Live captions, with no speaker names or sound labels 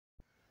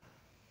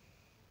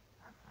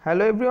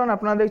Hello everyone,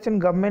 আপনারা দেখছেন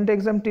government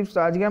exam tips.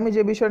 আজকে আমি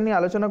যে বিষয় নিয়ে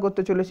আলোচনা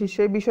করতে চলেছি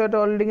সেই বিষয়টা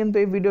অলরেডি কিন্তু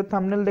এই ভিডিওর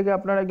থাম্বনেল দেখে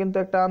আপনারা কিন্তু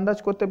একটা আন্দাজ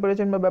করতে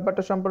পেরেছেন বা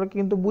ব্যাপারটা সম্পর্কে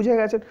কিন্তু বুঝে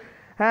গেছেন।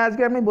 হ্যাঁ,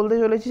 আজকে আমি বলতে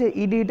চলেছি যে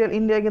ইডিজিটাল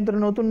ইন্ডিয়া কিন্তু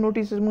নতুন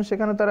নোটিশ এবং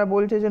সেখানে তারা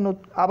বলছে যে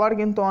আবার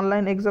কিন্তু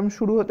অনলাইন এক্সাম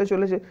শুরু হতে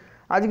চলেছে।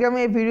 আজকে আমি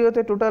এই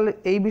ভিডিওতে টোটাল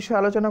এই বিষয়ে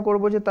আলোচনা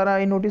করব যে তারা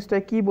এই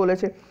নোটিশটায় কী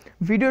বলেছে।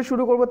 ভিডিও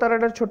শুরু করবো তার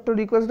একটা ছোট্ট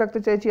রিকোয়েস্ট রাখতে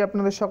চাইছি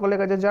আপনাদের সকলের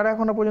কাছে, যারা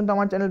এখনও পর্যন্ত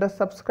আমার চ্যানেলটা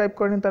সাবস্ক্রাইব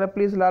করেন তারা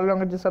প্লিজ লাল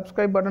রঙের যে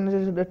সাবস্ক্রাইব বাটন আছে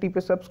সেটা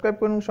টিপে সাবস্ক্রাইব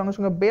করুন, সঙ্গে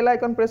সঙ্গে বেল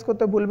আইকন প্রেস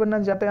করতে ভুলবেন না,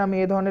 যাতে আমি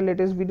এই ধরনের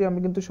লেটেস্ট ভিডিও আমি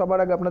কিন্তু সবার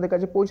আগে আপনাদের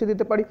কাছে পৌঁছে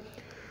দিতে পারি।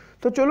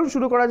 তো চলুন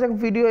শুরু করা যাক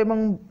ভিডিও, এবং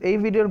এই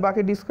ভিডিওর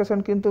বাকি ডিসকাশন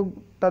কিন্তু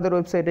তাদের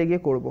ওয়েবসাইটে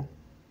গিয়ে করব।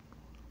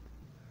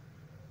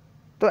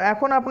 তো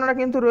এখন আপনারা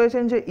কিন্তু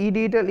রয়েছেন যে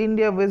ইডিজিটাল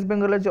ইন্ডিয়া ওয়েস্ট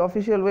বেঙ্গলের যে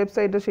অফিসিয়াল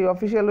ওয়েবসাইট, সেই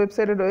অফিসিয়াল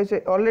ওয়েবসাইটে রয়েছে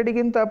অলরেডি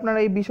কিন্তু আপনারা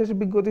এই বিশেষ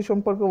বিজ্ঞপ্তি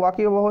সম্পর্কে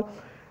ওয়াকিবহাল।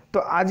 তো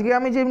আজকে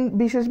আমি যে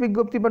বিশেষ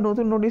বিজ্ঞপ্তি বা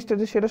নতুন নোটিশটা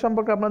আছে সেটা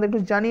সম্পর্কে আপনাদের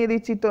একটু জানিয়ে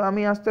দিচ্ছি। তো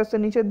আমি আস্তে আস্তে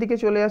নিচের দিকে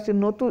চলে আসছি।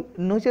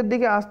 নিচের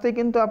দিকে আসতে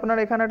কিন্তু আপনারা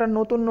এখানে একটা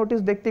নতুন নোটিশ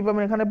দেখতে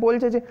পাবেন। এখানে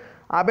বলছে যে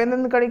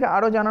আবেদনকারীকে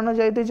আরও জানানো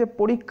যাইতে যে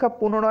পরীক্ষা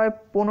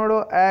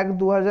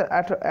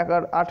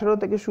 15/15/2018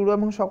 থেকে শুরু,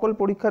 এবং সকল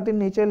পরীক্ষার্থীর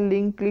নিচের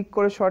লিঙ্ক ক্লিক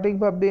করে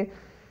সঠিকভাবে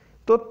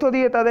তথ্য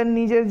দিয়ে তাদের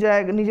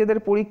নিজেদের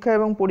পরীক্ষা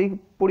এবং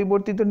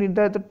পরিবর্তিত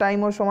নির্ধারিত টাইম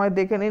ও সময়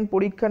দেখে নিন।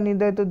 পরীক্ষার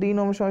নির্ধারিত দিন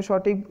ও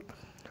সঠিক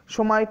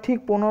সময় ঠিক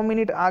 15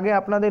 মিনিট আগে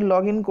আপনাদের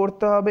লগ ইন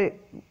করতে হবে।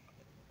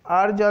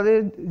 আর যাদের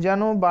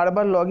যেন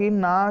বারবার লগ ইন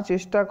না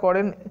চেষ্টা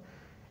করেন,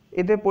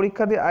 এতে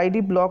পরীক্ষাতে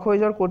আইডি ব্লক হয়ে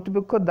যাওয়ার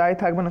কর্তৃপক্ষ দায়ী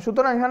থাকবে না।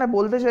 সুতরাং এখানে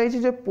বলতে চাইছি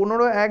যে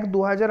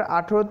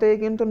 15/1/2018 থেকে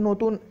কিন্তু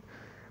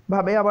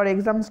নতুনভাবে আবার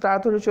এক্সাম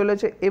স্টার্ট হতে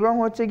চলেছে, এবং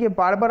হচ্ছে গিয়ে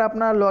বারবার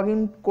আপনারা লগ ইন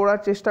করার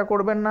চেষ্টা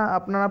করবেন না।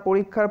 আপনারা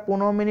পরীক্ষার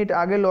 15 মিনিট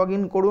আগে লগ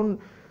ইন করুন।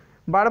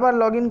 বারবার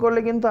লগ ইন করলে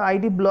কিন্তু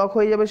আইডি ব্লক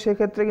হয়ে যাবে,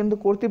 সেক্ষেত্রে কিন্তু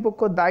কর্তৃপক্ষ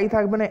দায়ী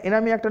থাকবে না।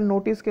 এরকমই একটা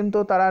নোটিশ কিন্তু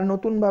তারা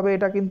নতুনভাবে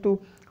এটা কিন্তু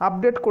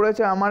আপডেট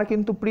করেছে। আমার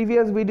কিন্তু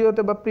প্রিভিয়াস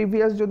ভিডিওতে বা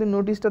প্রিভিয়াস যদি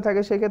নোটিশটা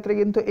থাকে সেক্ষেত্রে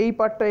কিন্তু এই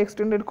পার্টটা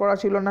এক্সটেন্ডেড করা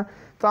ছিল না।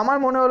 তো আমার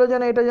মনে হলো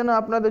যেন এটা যেন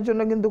আপনাদের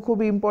জন্য কিন্তু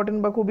খুবই ইম্পর্টেন্ট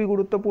বা খুবই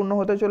গুরুত্বপূর্ণ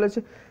হতে চলেছে।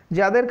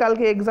 যাদের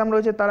কালকে এক্সাম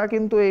রয়েছে তারা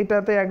কিন্তু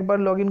এইটাতে একবার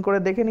লগ ইন করে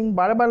দেখে নিন।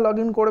 বারবার লগ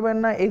ইন করবেন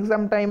না,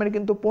 এক্সাম টাইমের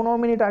কিন্তু 15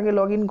 মিনিট আগে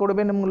লগ ইন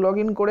করবেন, এবং লগ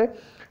ইন করে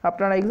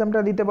আপনারা এক্সামটা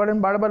দিতে পারেন।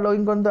 বারবার লগ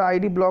ইন করতে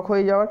আইডি ব্লক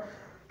হয়ে যাওয়ার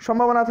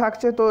সম্ভাবনা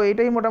থাকছে। তো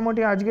এটাই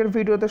মোটামুটি আজকের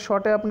ভিডিওতে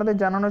শর্টে আপনাদের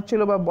জানানোর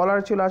ছিল বা বলার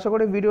ছিল। আশা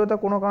করি ভিডিওটা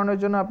কোনো কারণের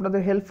জন্য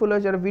আপনাদের হেল্পফুল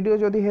হয়েছে। আর ভিডিও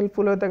যদি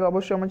হেল্পফুল হয়ে থাকে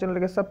অবশ্যই আমার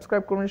চ্যানেলটাকে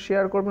সাবস্ক্রাইব করবেন,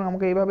 শেয়ার করবেন,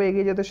 আমাকে এইভাবে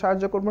এগিয়ে যেতে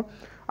সাহায্য করবেন।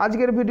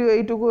 আজকের ভিডিও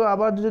এইটুকু।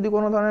 আবার যদি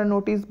কোনো ধরনের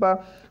নোটিশ বা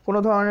কোনো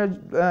ধরনের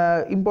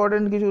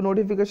ইম্পর্টেন্ট কিছু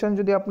নোটিফিকেশান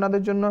যদি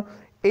আপনাদের জন্য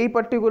এই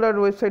পার্টিকুলার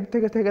ওয়েবসাইট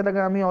থেকে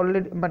থাকে, আমি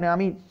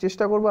আমি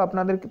চেষ্টা করব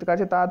আপনাদের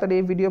কাছে তাড়াতাড়ি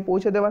এই ভিডিও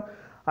পৌঁছে দেওয়ার।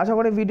 আশা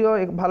করি ভিডিও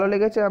ভালো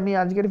লেগেছে। আমি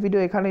আজকের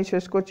ভিডিও এখানেই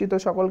শেষ করছি। তো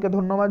সকলকে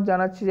ধন্যবাদ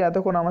জানাচ্ছি যে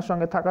এতক্ষণ আমার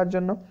সঙ্গে থাকার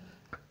জন্য।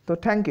 তো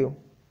থ্যাংক ইউ।